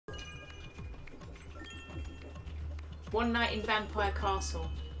One night in Vampire Castle.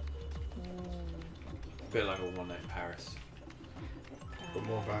 A bit like a One Night in Paris. But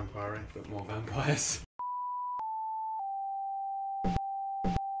more vampire. But more vampires.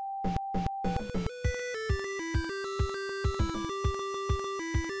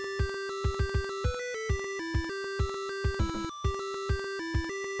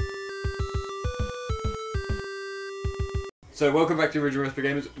 So welcome back to Original Recipe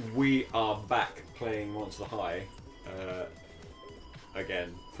Gamers. We are back playing Monster High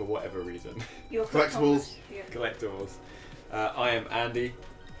again for whatever reason. Your Collectibles. Yeah. Collectibles. I am Andy.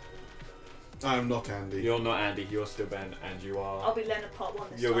 I am not Andy. You're not Andy. You're still Ben, and you are. I'll be Leonard Part 1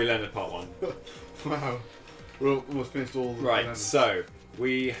 this You'll time. be Leonard Part 1. Wow. We're almost finished all the Right. elements. So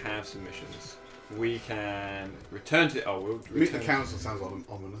we have some missions. We can return to. Oh, we'll return. Meet the council sounds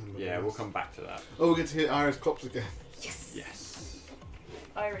ominous. Yeah, we'll come back to that. Oh, we get to hear Iris Klops again. Yes! Yes.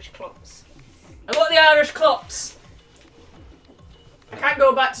 Irish clops. I got the Irish clops! I can't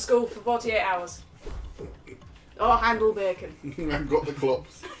go back to school for 48 hours. Or handle bacon. I've got the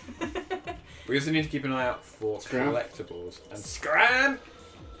Klops. We also need to keep an eye out for Scram. collectibles and scram.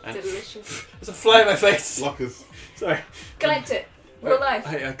 And Delicious. there's a fly in my face. Lockers. Sorry. Collect it. Real life.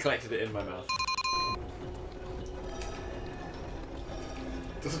 I collected it in my mouth.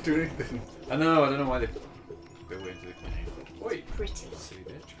 Doesn't do anything. I know. I don't know why they go into the game. Oi, Pretty. silly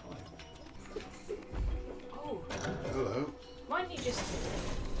bitch. Hi. Oh, Hello. why don't you just...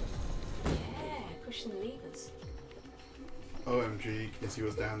 Yeah, push some levers. OMG, yes, he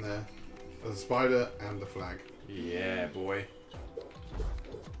was down there. There's a spider and the flag. Yeah, boy.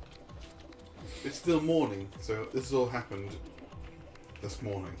 It's still morning, so this has all happened this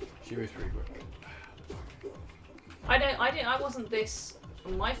morning. She moves pretty quick. I wasn't this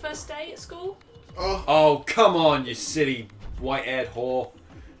on my first day at school. Oh! Oh, come on, you silly white-haired whore.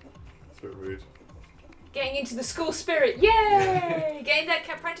 It's a bit rude. Getting into the school spirit. Yay! Getting that,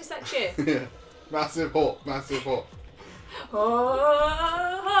 practice that cheer. Yeah. Massive hot, massive hot.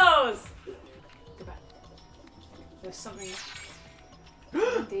 Oh, hose! Go back. There's something.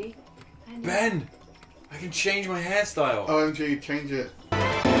 Andy. Andy. Ben, I can change my hairstyle. OMG, change it.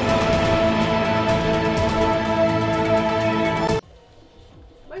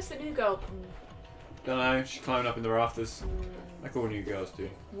 Where's the new girl? Don't know. She's climbing up in the rafters, like all new girls do.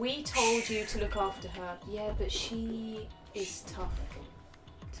 We told you to look after her. Yeah, but she is tough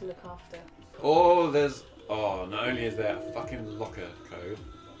to look after. Oh, there's. Oh, not only is there a fucking locker code.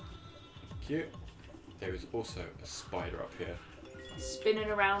 Cute. There is also a spider up here. Spinning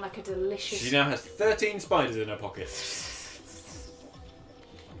around like a delicious... She now has 13 spiders in her pocket.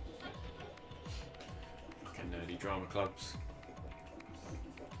 Fucking nerdy drama clubs.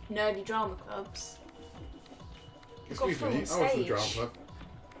 Nerdy drama clubs. Excuse full me, on I was in the stage. drama club.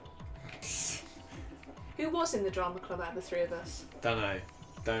 Who was in the drama club out of the three of us? Don't know.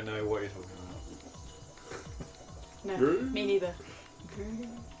 Don't know what you're talking No, Girl? me neither.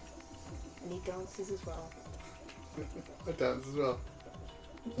 And he dances as well. I dance as well.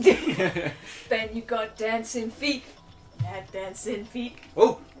 about. Ben, you got dancing feet. Yeah, dancing feet.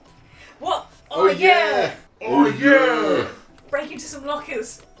 Oh! What? Oh, yeah! Oh yeah! Break into some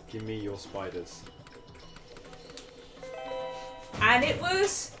lockers. Give me your spiders. And it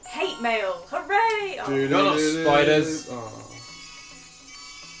was hate mail. Hooray! Oh, You're not spiders. Oh.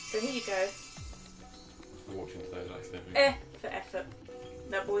 so here you go. I walked into those accidentally. For effort.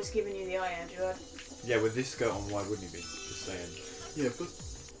 That boy's giving you the eye, Andrew. Yeah, with this skirt on, why wouldn't he be? Just saying. Yeah, but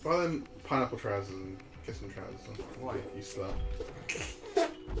buy them pineapple trousers and kissing trousers. Why? You slut.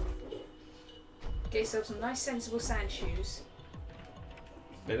 Get yourself some nice, sensible sand shoes.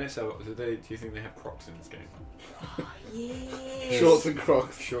 They don't sell. Do you think they have Crocs in this game? Yes. Shorts and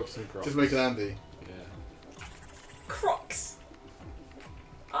Crocs. Shorts and Crocs. Just make it Andy. Yeah. Crocs.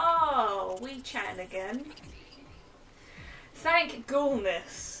 Oh, we chatting again. Thank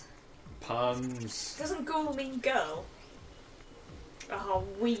Ghoulness. Puns. Doesn't ghoul mean girl? Oh,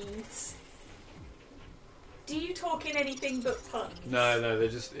 weeds. Do you talk in anything but puns? No, they're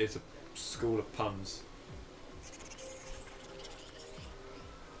just. It's a school of puns.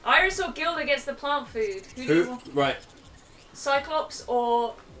 Iris or Gilda gets the plant food. Who do you want? Right. Cyclops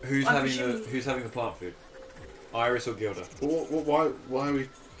or Who's I'm having presuming- Who's having the plant food? Iris or Gilda? Why are we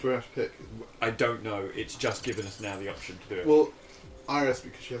trying to pick? I don't know. It's just given us now the option to do it. Well, Iris,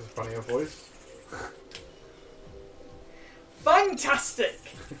 because she has a funnier voice. fantastic!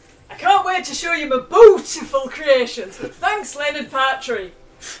 I can't wait to show you my beautiful creations. Thanks, Leonard Partry.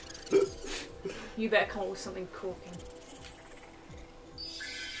 You better come up with something corking.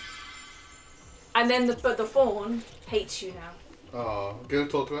 And then the fawn hates you now. Oh, go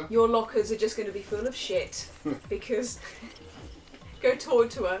talk to her. Your lockers are just going to be full of shit. Because... Go talk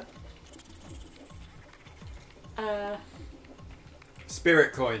to her.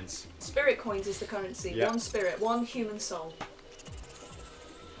 Spirit coins. Spirit coins is the currency. Yep. 1 spirit, 1 human soul.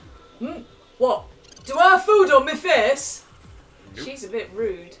 What? Do I have food on my face? Nope. She's a bit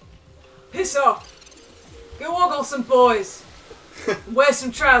rude. Piss off. Go ogle some boys. Wear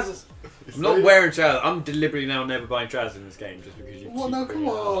some trousers. I'm not wearing trousers. I'm deliberately now never buying trousers in this game just because you. What? No, come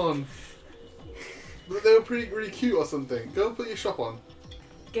on. They were really cute or something. Go and put your shop on.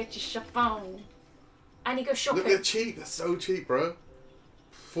 Get your shop on. I need to go shopping. Look, they're cheap. They're so cheap, bro.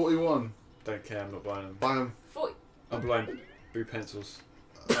 41. Don't care. I'm not buying them. Buy them. 40, I'm buying blue pencils.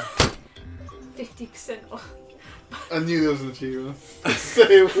 50% off. I knew there was an achievement.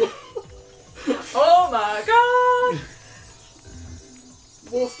 Say what? Oh my god!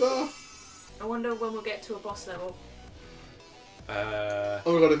 More stuff. I wonder when we'll get to a boss level. Oh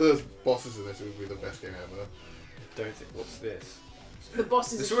my god, if there's bosses in this, it would be the best game ever. Don't think. What's this? The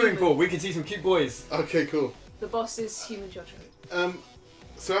boss is The a swimming human. pool. We can see some cute boys. Okay, cool. The boss is human judgment.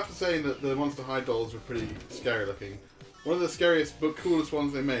 So after saying that the Monster High dolls were pretty scary looking, one of the scariest but coolest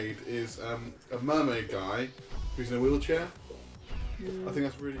ones they made is a mermaid guy who's in a wheelchair. I think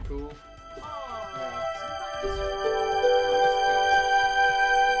that's really cool.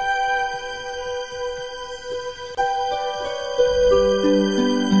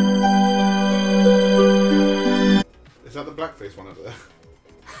 Is that the blackface one over there?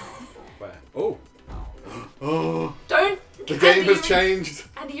 Where? Oh. Oh, Don't! the game has Andy, changed.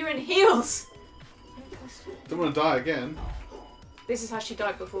 Andy, you're in heels! Don't want to die again. This is how she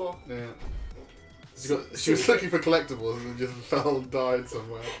died before. Yeah. She was looking for collectibles and then just fell and died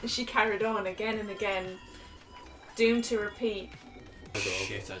somewhere. And she carried on again and again. Doomed to repeat.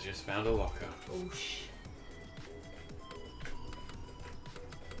 Shit! I just found a locker. Oh sh.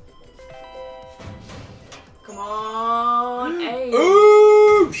 Come on, hey.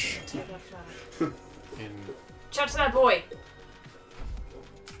 Oosh! Take that flag. In Chat to that boy.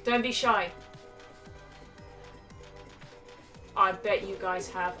 Don't be shy. I bet you guys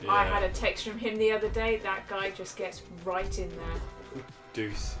have. I Yeah. had a text from him the other day. That guy just gets right in there.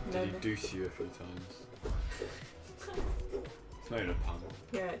 Deuce. No, Did he no. deuce you a few times? It's not even a pun.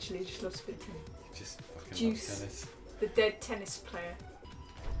 Yeah, actually, he just loves spit tennis. Just fucking Deuce. loves tennis. The dead tennis player.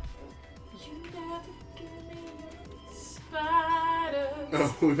 You never give me spiders.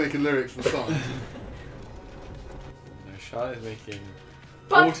 Oh, we're making lyrics for the song. No, Charlotte's making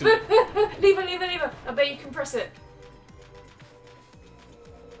But alternate. leave her. I bet you can press it.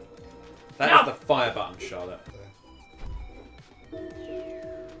 That No. is the fire button, Charlotte.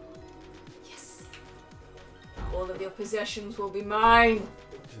 Yes. All of your possessions will be mine.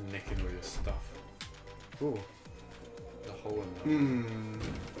 Just nicking all your stuff. Ooh. The hole in there.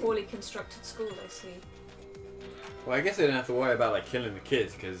 Poorly constructed school, I see. Well, I guess they don't have to worry about like killing the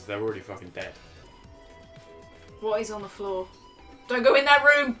kids because they're already fucking dead. What is on the floor? Don't go in that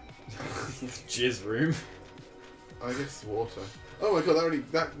room. Jizz room. I guess it's water. Oh my god,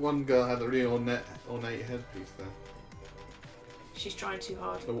 that one girl had a really ornate headpiece there. She's trying too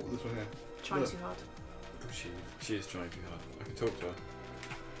hard. Oh, this one here. Trying Look. too hard. She is trying too hard. I can talk to her.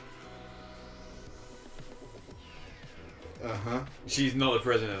 Uh-huh. She's not the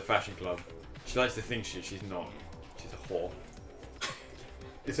president of the fashion club. She likes to think she's not. She's a whore.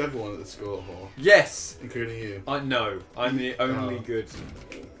 It's everyone at the school a whore, Yes! including you. I know. I'm the only Oh. good.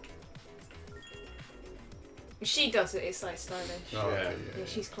 If she does it, it's like stylish. Oh, Yeah. okay, Yeah,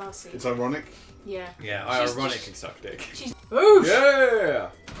 she's classy. It's ironic. Yeah. Yeah, I She's- ironically suck dick. She's. Oof! Yeah!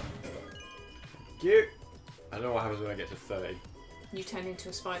 Cute. I don't know what happens when I get to 30. You turn into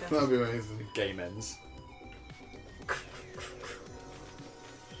a spider. That'd be amazing. The game ends.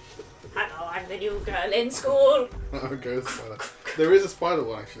 Hello, I'm the new girl in school. That goes spider. There is a spider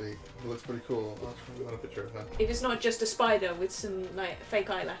one actually. It looks pretty cool. I'll try and find a picture of her. If it's not just a spider with some like fake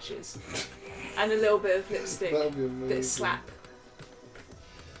eyelashes and a little bit of lipstick, That would be amazing. bit of slap.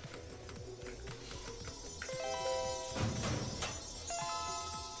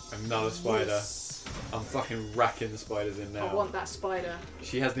 Another spider. Yes. I'm fucking racking the spiders in now. I want that spider.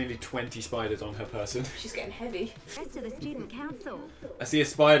 She has nearly 20 spiders on her person. She's getting heavy. Rest of the student council. I see a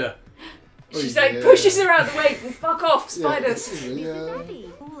spider. Oh, She's yeah. like pushes her out of the way. Fuck off, Yeah, spiders. Mrs. Abby.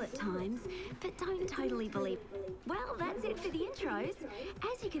 All at times, but don't totally believe. Well, that's it for the intros.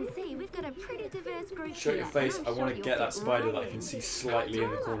 As you can see, we've got a pretty diverse group Show here, your face. and I I'm want sure to get you'll that spider right that I can in. see slightly in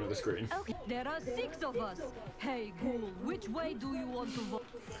the corner of the screen. Okay. There are 6 of us. Hey, Ghoul, which way do you want to vote?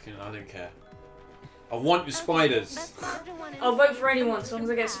 Fucking, I don't care. I want your spiders. I'll vote for anyone as long as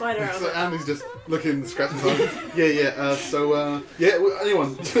I get a spider out of So it. Andy's just looking, scratching his eyes. Yeah, well,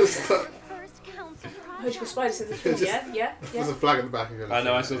 anyone. Just, I heard you got spiders in this room. Yeah. there's a flag at the back again. I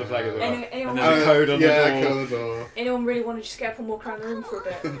know, I saw the flag as well. Anyone, And there's a code on the door. Yeah, code on the door. anyone really want to just get up and walk around the room for a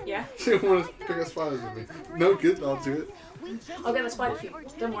bit? Yeah? You want to pick up spiders with me? No, good, I'll do it. I'll get the spider for you.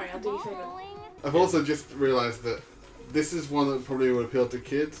 Don't worry, I'll do you a favour. I've also just realised that this is one that probably would appeal to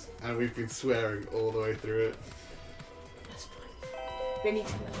kids, and we've been swearing all the way through it. That's fine. They need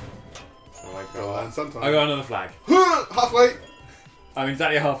to know. So Go on, sometimes. I got another flag. Halfway! I'm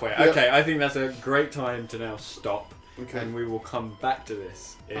exactly halfway. Yeah. Okay, I think that's a great time to now stop. Okay. And we will come back to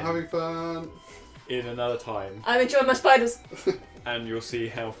this I'm having fun. in another time. I'm enjoying my spiders. And you'll see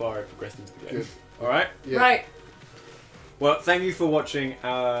how far I've progressed into the game. Good. Alright? Yeah. Right. Well, thank you for watching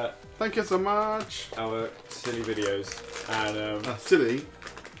our Thank you so much. silly videos. And Silly,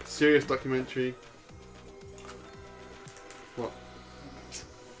 serious documentary. What?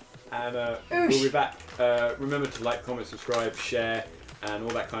 and we'll be back. Remember to like, comment, subscribe, share, and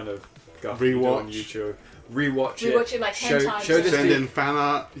all that kind of stuff you do on Rewatch. YouTube. Rewatch it. Rewatch it like 10 times. Show this Send to in fan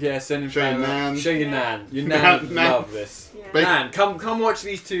art. yeah, send in show your fan art. nan. Show your Yeah. nan. Your nan would Nan. love this. Yeah. Nan, come watch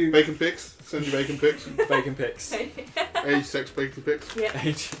these two Bacon pics. Send you bacon pics. bacon pics. Age, sex, bacon pics. Yeah.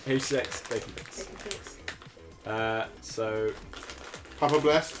 Age 6 bacon pics. So Papa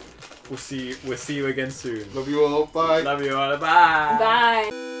blessed. we'll see you again soon. Love you all. Bye. Love you all. Bye. Bye.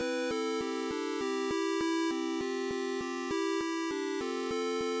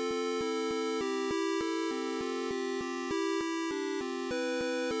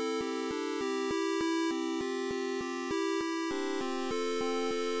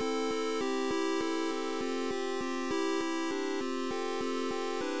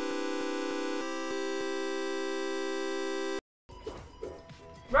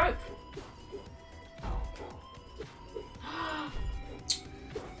 Rope.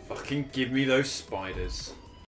 Fucking give me those spiders.